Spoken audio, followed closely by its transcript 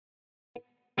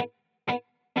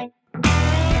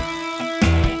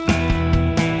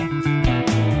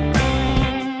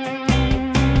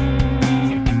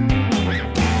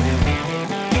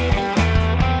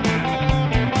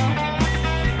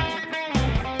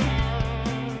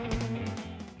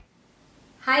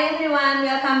Hi everyone,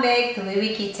 welcome back to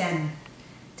Wiwik Kitchen.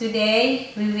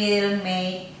 Today we will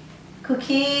make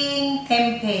cooking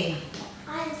tempeh.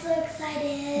 I'm so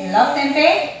excited. You love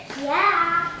tempeh?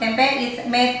 Yeah. Tempeh is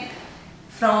made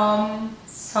from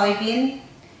soybean,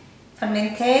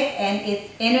 fermented, and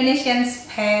it's Indonesian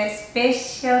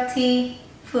specialty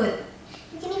food.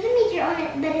 You can even make your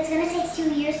own, but it's gonna take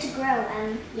 2 years to grow.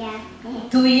 Yeah.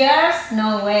 2 years?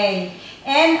 No way.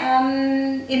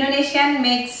 And Indonesian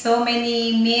makes so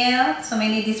many meals, so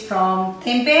many dishes from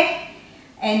tempeh.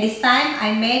 And this time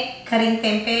I make Kering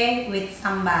tempeh with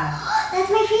sambal. That's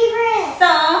my favorite.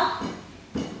 So,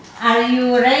 are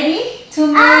you ready to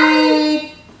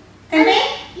make tempeh?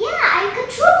 Yeah, I'm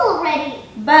control already.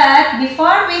 But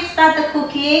before we start the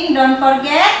cooking, don't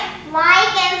forget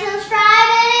Like and subscribe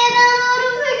and hit the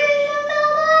notification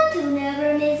bell to never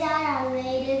miss out our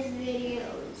latest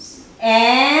videos.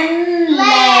 and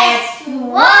Let's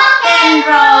rock and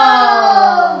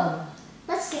roll.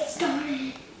 Let's get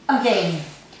started. Okay,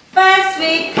 first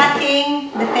we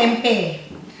cutting the tempeh.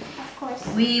 Of course.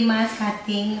 We must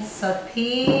cutting so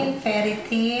thin, very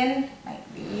thin, like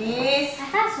this. I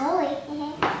thought slowly.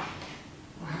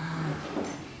 Wow.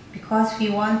 Because we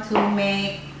want to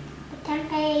make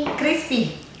Tempeh.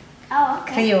 crispy, Oh,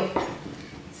 okay. kriuk.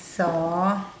 So,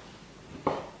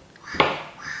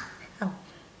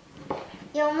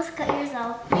 You almost cut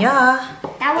yourself. yeah,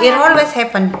 That will it happen. always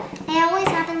happen It always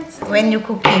happens to when me. you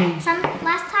cooking.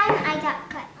 Last time I got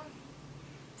cut.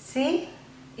 See,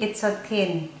 it's so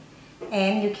thin,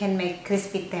 and you can make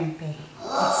crispy tempeh.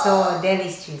 It's so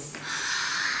delicious.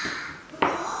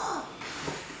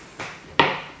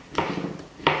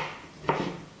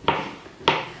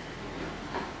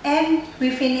 And we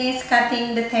finish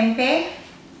cutting the tempeh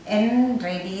and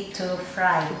ready to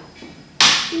fry.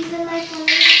 Even my phone.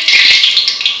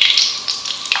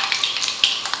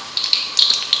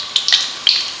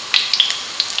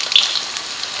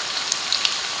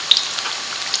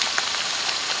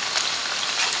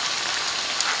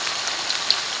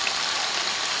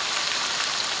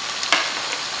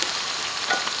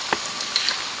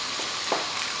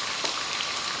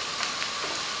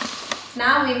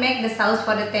 Now we make the sauce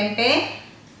for the tempeh.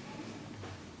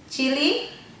 Chili,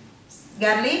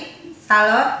 garlic,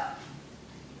 shallot,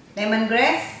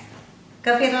 lemongrass,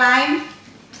 kaffir lime,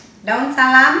 daun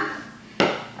salam,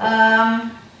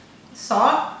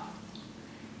 salt,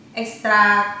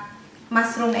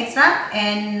 mushroom extract,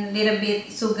 and little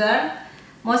bit sugar.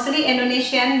 Mostly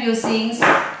Indonesian using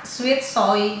sweet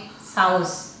soy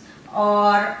sauce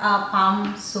or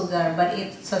palm sugar, but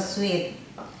it's so sweet.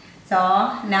 So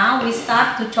now we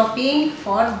start to chopping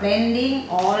for blending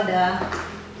all the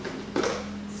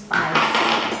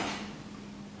spice.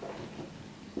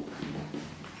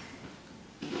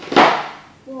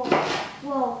 Whoa,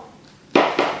 whoa,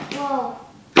 whoa,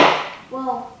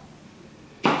 whoa.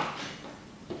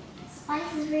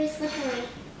 Spice is very slippery.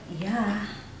 Yeah.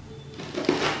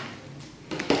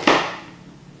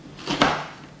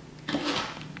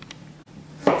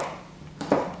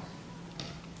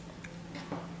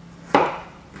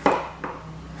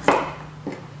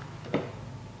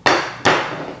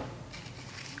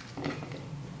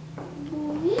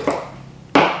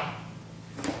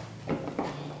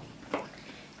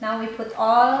 Now we put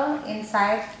all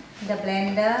inside the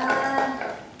blender.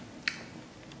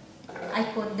 I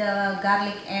put the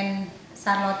garlic and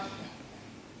shallot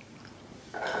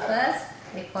first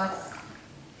because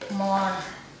more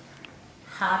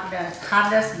harder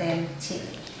than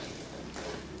chili.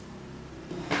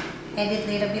 Add a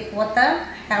little bit water,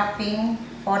 helping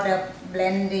for the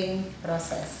blending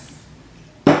process.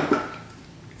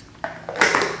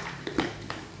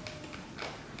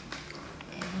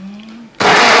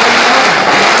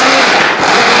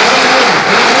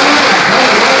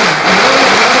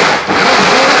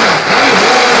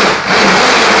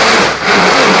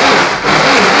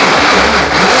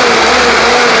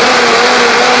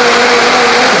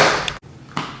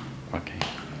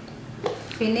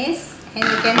 Finish, and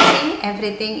you can see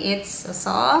everything is so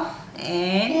soft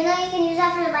and You know you can use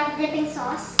that for like dipping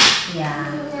sauce. yeah.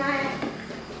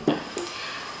 Yeah.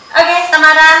 Okay,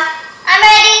 Samara, I'm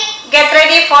ready. get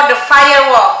ready for the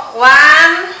firework. 1,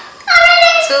 I'm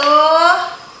ready.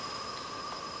 2.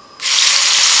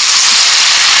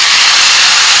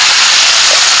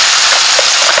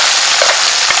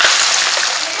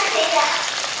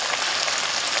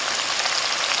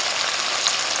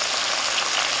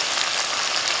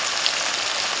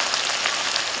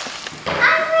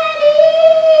 I'm ready.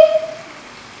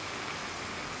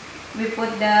 We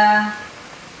put the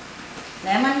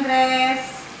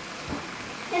lemongrass,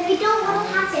 If you don't, what'll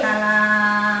happen?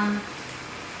 salam.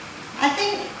 I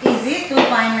think easy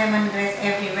find lemongrass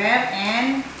everywhere,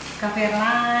 and kaffir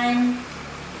lime.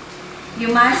 You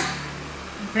must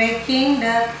breaking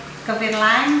the kaffir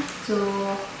lime to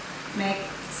make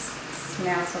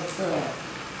smell so good.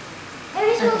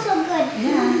 It smells so good.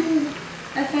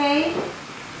 Yeah. Okay.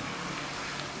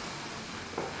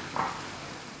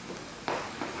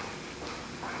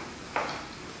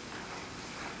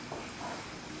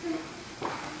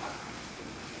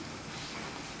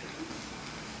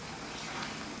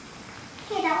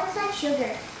 Hey, that looks like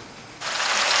sugar.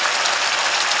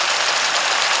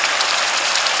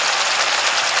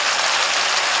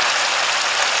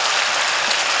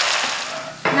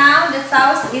 Now the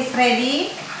sauce is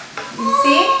ready. You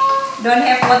see, don't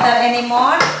have water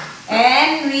anymore,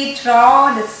 and we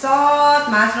throw the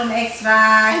salt, mushroom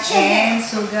extract, and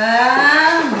sugar.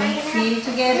 Mix it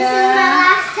together. This is my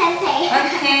last tempeh.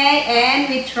 Okay, and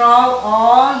we throw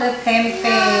all the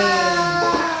tempeh.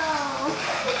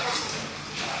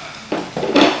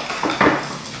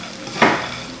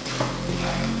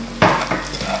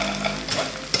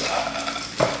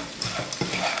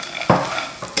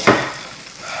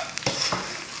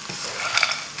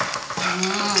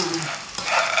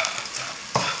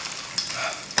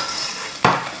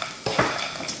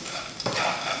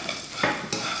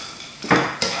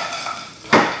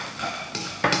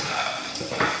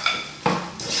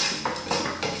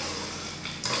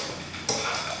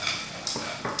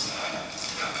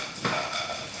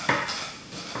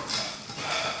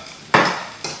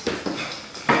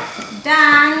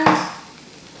 Done.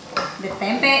 The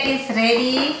tempeh is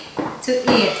ready to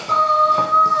eat.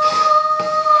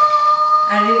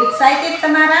 Are you excited,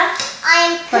 Samara?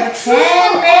 I'm For the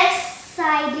quadruple tempeh?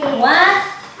 excited. What?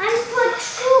 I'm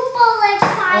quadruple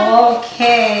excited.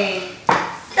 Okay.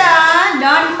 So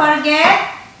don't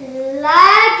forget.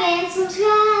 Like and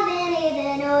subscribe and hit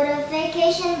the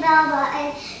notification bell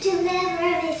button to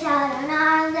never miss out on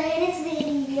our latest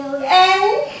videos.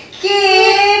 And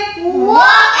keep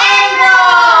walk and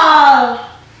roll.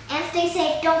 And stay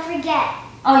safe, don't forget.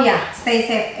 Oh yeah, stay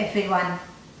safe everyone.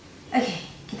 Okay,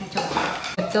 kita coba.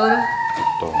 Betul.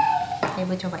 Tuh.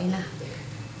 Ibu cobain lah.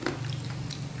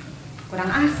 Kurang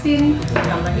asin,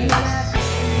 tambahin lah.